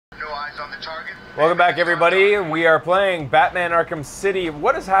Welcome back, everybody. We are playing Batman Arkham City.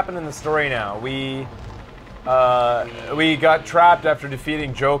 What has happened in the story now? We got trapped after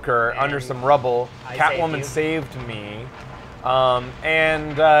defeating Joker under some rubble. Catwoman saved me.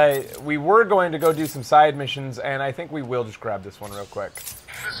 We were going to go do some side missions, and I think we will just grab this one real quick.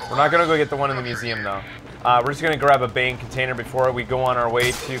 We're not going to go get the one in the museum, though. We're just going to grab a Bane container before we go on our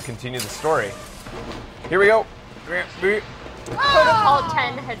way to continue the story. Here we go. Protocol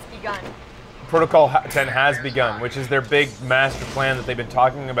 10 has begun. Protocol 10 has begun, which is their big master plan that they've been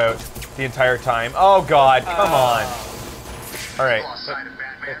talking about the entire time. Oh God, come on. All right.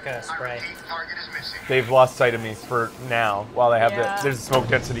 Quick spray. They've lost sight of me for now while they have there's a smoke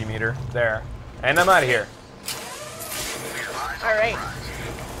density meter there. And I'm out of here. All right.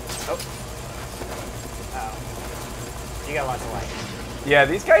 Oh. You got lots of light. Yeah,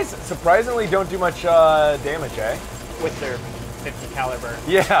 these guys surprisingly don't do much damage, eh? With their 50 caliber.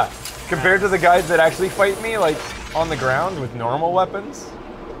 Yeah. Compared to the guys that actually fight me, like, on the ground with normal weapons,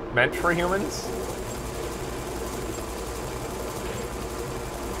 meant for humans.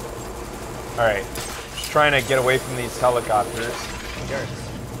 Alright, just trying to get away from these helicopters.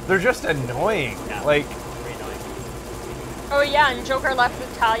 They're just annoying. Yeah. Like, very annoying. Oh yeah, and Joker left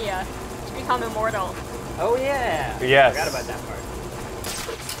with Talia to become immortal. Oh yeah. Yes. I forgot about that part.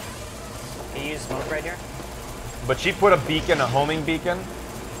 Can you use smoke right here? but she put a beacon, a homing beacon.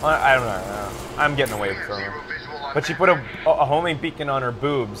 I don't know. I'm getting away from her. But she put a homing beacon on her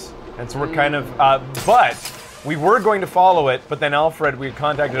boobs, and so we're kind of. But we were going to follow it, but then we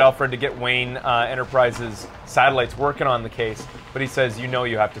contacted Alfred to get Wayne Enterprises satellites working on the case. But he says, you know,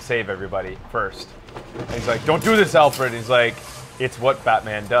 you have to save everybody first. And he's like, don't do this, Alfred. And he's like, it's what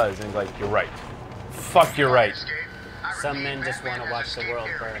Batman does. And he's like, you're right. Fuck, you're right. Some men just want to watch the world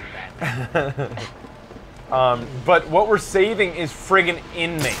burn, Batman. But what we're saving is friggin'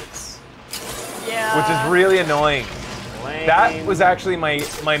 inmates. Yeah. Which is really annoying. Lame. That was actually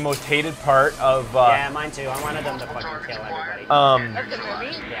my most hated part of... yeah, mine too. I wanted them to fucking kill everybody. Of the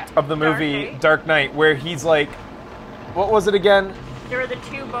movie? Yeah. Of the movie Dark Knight, where he's like... What was it again? There were the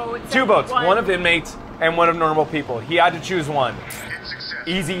two boats. Two boats. One of inmates and one of normal people. He had to choose one.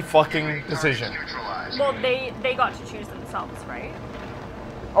 Easy fucking decision. Well, they got to choose themselves, right?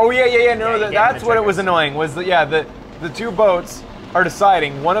 Oh, yeah. No, Yeah, that's what it was annoying. Was the two boats are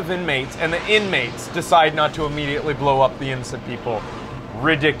deciding, one of inmates, and the inmates decide not to immediately blow up the innocent people.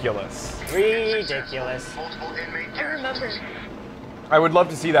 Ridiculous. Ridiculous. I remember. I would love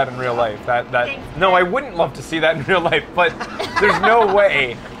to see that in real life. No, I wouldn't love to see that in real life, but there's no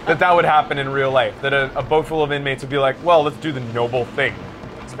way that would happen in real life. That a boat full of inmates would be like, well, let's do the noble thing.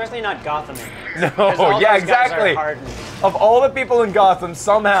 Especially not Gotham inmates. No, yeah, exactly. Of all the people in Gotham,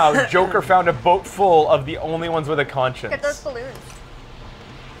 somehow Joker found a boat full of the only ones with a conscience. Get those balloons.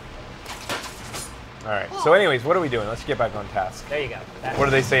 Alright, so anyways, what are we doing? Let's get back on task. There you go. What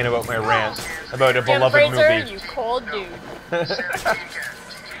are they saying about my rant? About a beloved Fraser, movie? you cold dude.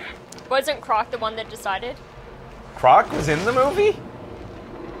 Wasn't Croc the one that decided? Croc was in the movie?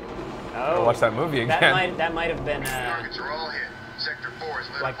 Oh. I'll watch that movie again. That might have been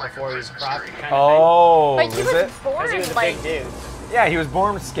like before he's Croc kind of oh, But he is was it? born Because he was a like big dude. Yeah, he was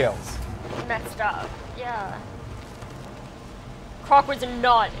born with skills. messed up. Yeah. Croc was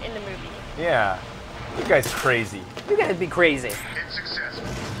not in the movie. Yeah. You guys crazy. You gotta be crazy. Successful.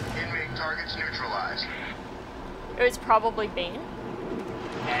 Inmate targets neutralized. It was probably Bane.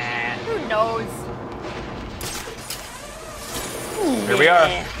 And Who knows? Here we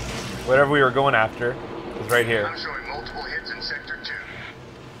are. Whatever we were going after is right here. I'm showing multiple hits in sector 2.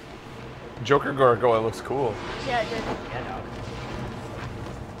 Joker Gargoyle looks cool. Yeah, it did. yeah, dog.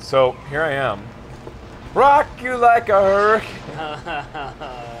 So, here I am. Rock you like a hurricane.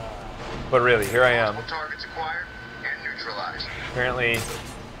 But really, here I am. Multiple targets acquired and neutralized. Apparently,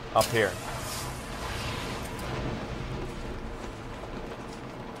 up here.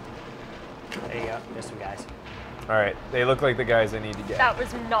 There you go. There's some guys. Alright, they look like the guys I need to get. That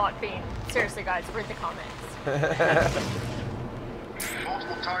was not Bane. Seriously, guys, read the comments.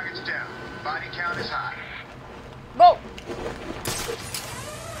 Multiple targets down. Body count is high. Whoa!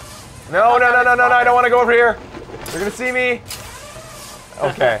 No, I don't want to go over here. They're gonna see me.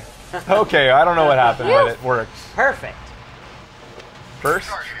 Okay. Okay, I don't know what happened, but it worked. Perfect.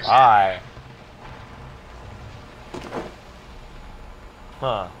 First, I.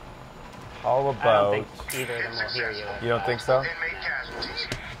 Huh. All I about... don't think either of them will hear you. You don't think so? Inmate casualties.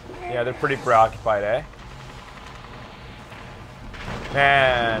 Yeah, they're pretty preoccupied, eh?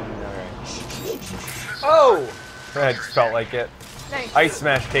 Man. Alright. Oh! I just felt like it. Nice. Ice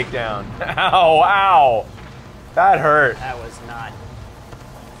smash takedown. Ow, ow. That hurt. That was not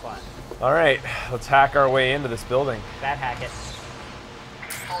fun. All right, let's hack our way into this building. Bad hack it.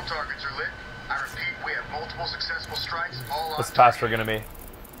 All targets are lit. I repeat, we have multiple successful strikes. All What's on the password gonna be?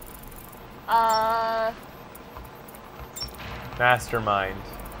 Mastermind.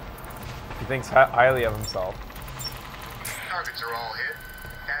 He thinks highly of himself. Targets are all hit.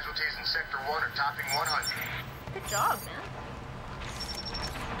 Casualties in Sector 1 are topping 100. Good job, man.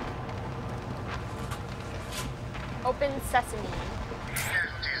 Open sesame.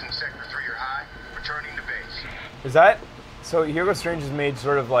 Casualties in Sector 3 are high. Returning to base. Is that so? Hugo Strange has made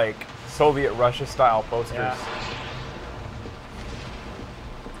sort of like Soviet Russia style posters, Yeah.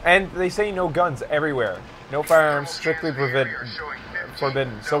 and they say no guns everywhere, no firearms, strictly forbidden.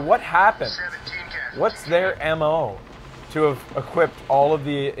 So what happened? 17 casualties. What's their MO to have equipped all of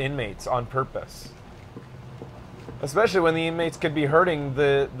the inmates on purpose? Especially when the inmates could be hurting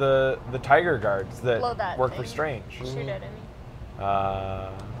the Tiger Guards Blow that that work for thing. Strange. Shoot it at me.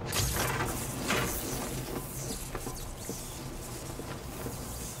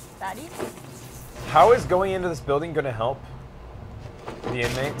 Baddie? How is going into this building going to help the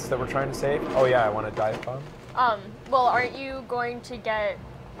inmates that we're trying to save? Oh yeah, I want a dive bomb. Well, aren't you going to get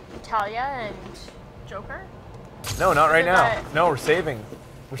Talia and Joker? No, not right Isn't now. that- No, we're saving.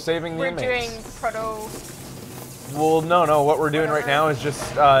 We're saving the We're inmates. doing proto... Well, no. What we're doing right Whatever. now is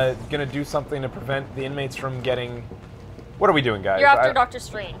just gonna do something to prevent the inmates from getting. What are we doing, guys? You're after Doctor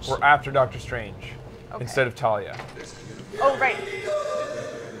Strange. We're after Doctor Strange Okay. instead of Talia. Oh, right.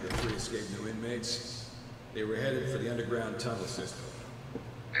 The 3 escaped new inmates. They were headed for the underground tunnel system.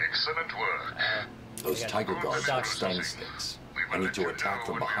 Excellent work. Those Tiger Guards are stun sticks. I need to attack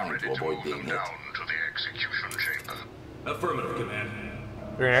from behind to avoid being hit. Down to the execution chamber. Affirmative, Command.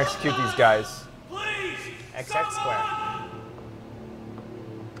 We're gonna execute these guys. XX square.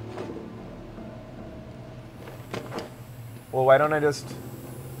 Well, why don't I just?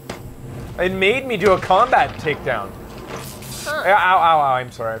 It made me do a combat takedown. Huh. Ow!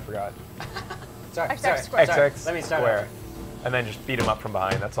 I'm sorry, I forgot. Sorry, XX sorry. square. Sorry. XX Let me start square, over. and then just beat him up from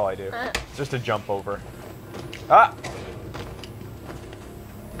behind. That's all I do. Uh. Just a jump over. Ah!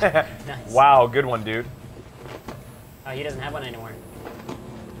 Nice. Wow, good one, dude. Oh, he doesn't have one anymore.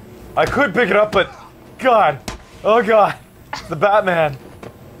 I could pick it up, but God, oh God, it's the Batman.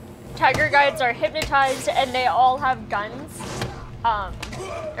 Tiger Guides are hypnotized and they all have guns,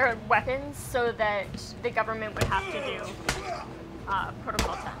 or weapons, so that the government would have to do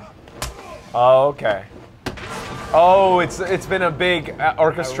Protocol 10. Oh, okay. Oh, it's been a big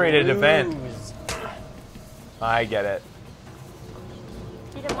orchestrated event. Ruse. I get it.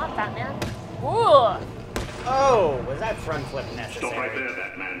 You didn't want Batman? Ooh! Oh, was that front flip Stop right necessary? there,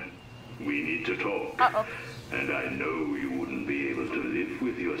 Batman. We need to talk. Uh-oh. And I know you wouldn't be able to live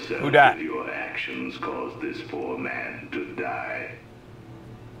with yourself Who dat? if your actions caused this poor man to die.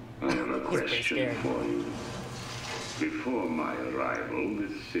 I have a pretty question scared. for you. Before my arrival,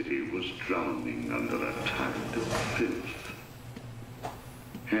 this city was drowning under a tide of filth.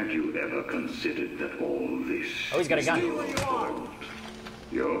 Have you ever considered that all this Oh, he's got a is gun. your fault?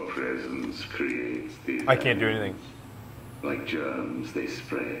 Your presence creates these I can't do anything. like germs, they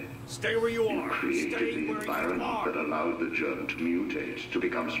spread. Stay where you You are. created Stay the where you environment are. that allowed the germ to mutate, to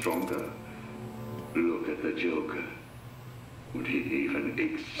become stronger. Look at the Joker. Would he even Where'd the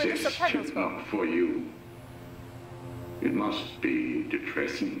exist subtitles if go? not for you? It must be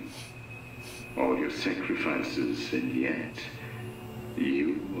depressing. All your sacrifices, and yet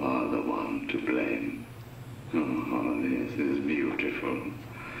you are the one to blame. Oh, this is beautiful.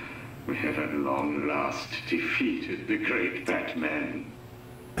 We have at long last defeated the great Batman.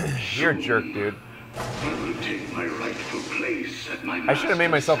 You're a jerk, dude. I will take my rightful place at my I should have made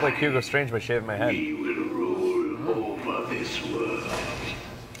master's myself like side. Hugo Strange by shaving my head. We will rule over this world.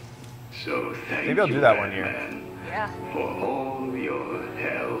 So thank Maybe I'll you, do that one year. Batman, Yeah. for all your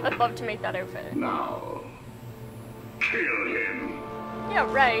help. I'd love to make that outfit. Now, kill him. Yeah,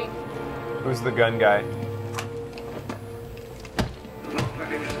 right. Who's the gun guy?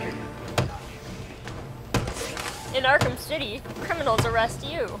 In Arkham City, criminals arrest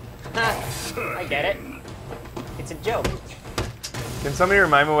you. I get it. It's a joke. Can somebody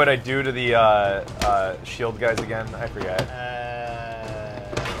remind me what I do to the shield guys again? I forget.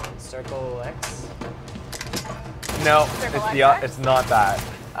 Circle X, No, Circle it's X? it's not that.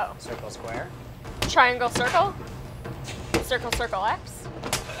 Oh. circle square. Triangle circle? Circle circle X?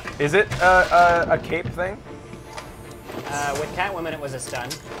 Is it a cape thing? With Catwoman, it was a stun.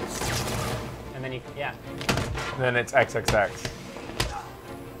 And then you, yeah. Then it's XXX.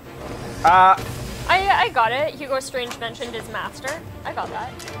 I got it. Hugo Strange mentioned his master. I got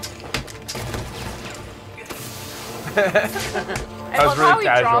that. I That was love really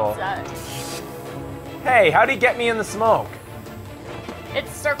how he casual. drops that. Hey, how'd he get me in the smoke?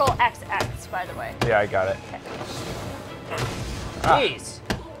 It's circle XX, by the way. Yeah, I got it. Ah. Jeez.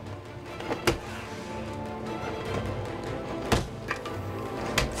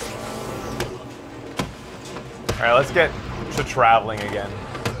 All right, let's get to traveling again.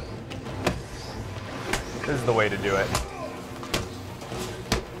 This is the way to do it.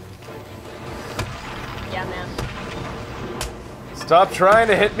 Yeah, man. Stop trying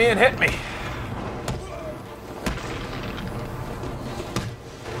to hit me and hit me.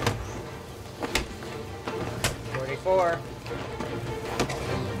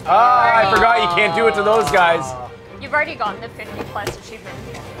 Ah, I forgot you can't do it to those guys. You've already gotten the 50 plus achievement.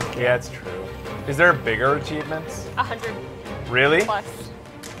 Yeah, it's true. Is there bigger achievements? 100 Really? plus.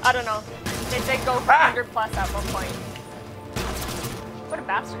 I don't know. They said go for 100 plus at one point. What a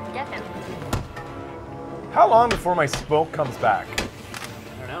bastard. Get him. How long before my smoke comes back?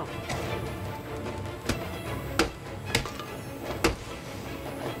 I don't know.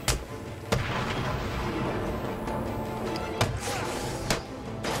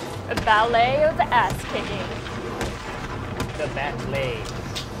 A ballet of ass kicking. The ballet.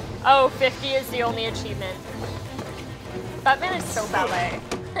 Oh, 50 is the only achievement. Batman is so ballet.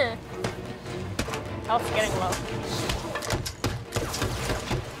 Health's getting low.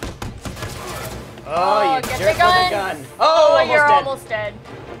 Oh, you get jerk the gun. with the gun. Oh, You're dead. almost dead.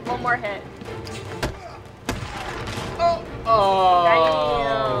 One more hit. Oh. All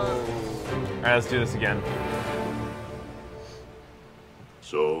right, let's do this again.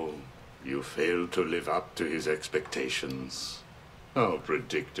 So, you failed to live up to his expectations. How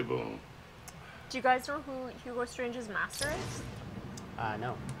predictable. Do you guys know who Hugo Strange's master is?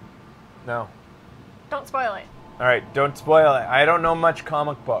 No. No. Don't spoil it. All right, don't spoil it. I don't know much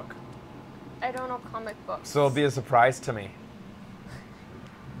comic book, I don't know comic books. so it'll be a surprise to me.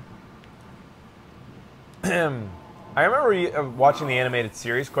 I remember watching the animated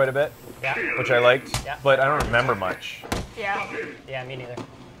series quite a bit, Yeah. which I liked, Yeah. but I don't remember much. Yeah. Yeah, me neither.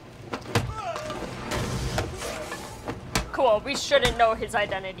 Cool. We shouldn't know his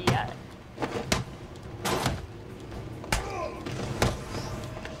identity yet.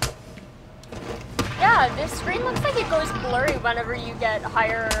 Yeah, this screen looks like it goes blurry whenever you get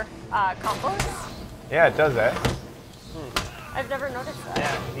higher combos. Yeah, it does that. I've never noticed that.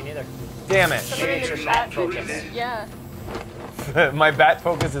 Yeah, me neither. Damn it. Some of It's the your bat bat focus. Yeah. My bat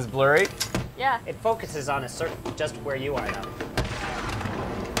focus is blurry. Yeah. It focuses on a certain, just where you are now.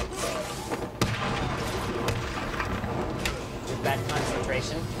 With that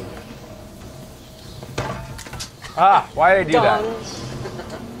concentration. Ah, why did I do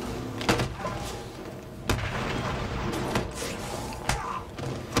that?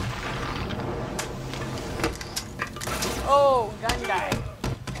 Oh, gun guy.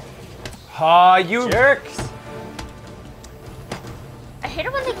 Ah, you Jerks! I hate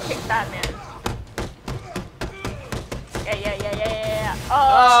it when they kick Batman. Yeah.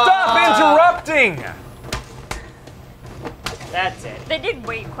 Oh. Stop interrupting! That's it. They did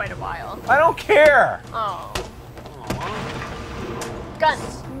wait quite a while. I don't care. Oh. Aww.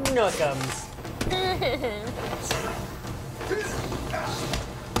 Guns. Nookums.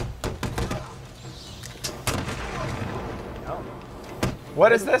 Oh.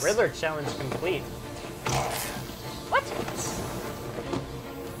 What is this? Riddler challenge complete. What?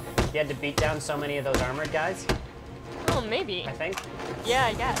 You had to beat down so many of those armored guys, Oh, maybe. I think. Yeah,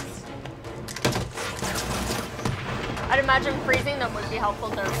 I guess. I'd imagine freezing them would be helpful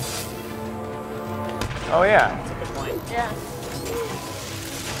though. Oh yeah. That's a good point. Yeah.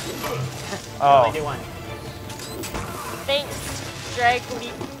 Oh. Only do one. Thanks. Drag,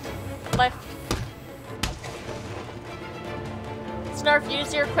 leap, lift. Snarf,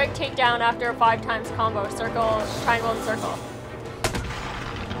 use your quick takedown after a 5 times combo. Circle, triangle, and circle.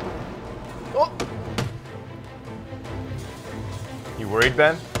 Oh! You worried,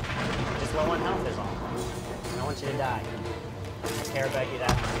 Ben? Just low on health is all. I don't want you to die. I care about you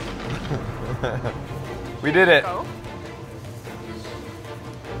that much. We did it. Go.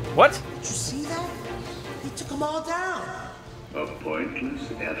 What? Did you see that? He took them all down. A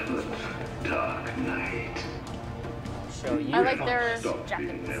pointless effort, Dark Knight. Show you. I like their Stop the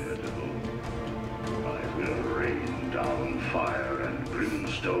jackets. inevitable. I will rain down fire and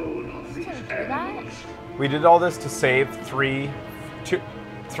brimstone on these Can do that? animals. We did all this to save three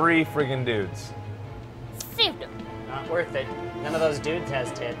friggin' dudes. Saved him. Not worth it. None of those dudes has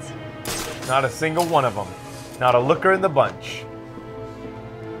tits. Not a single one of them. Not a looker in the bunch.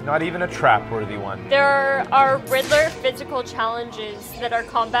 Not even a trap-worthy one. There are Riddler physical challenges that are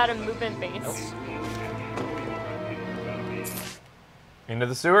combat and movement based. Into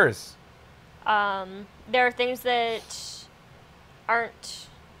the sewers. There are things that aren't...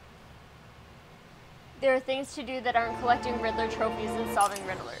 There are things to do that aren't collecting Riddler trophies and solving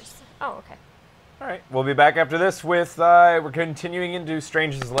Riddlers. Oh, okay. All right. We'll be back after this with... we're continuing into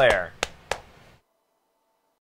Strange's Lair.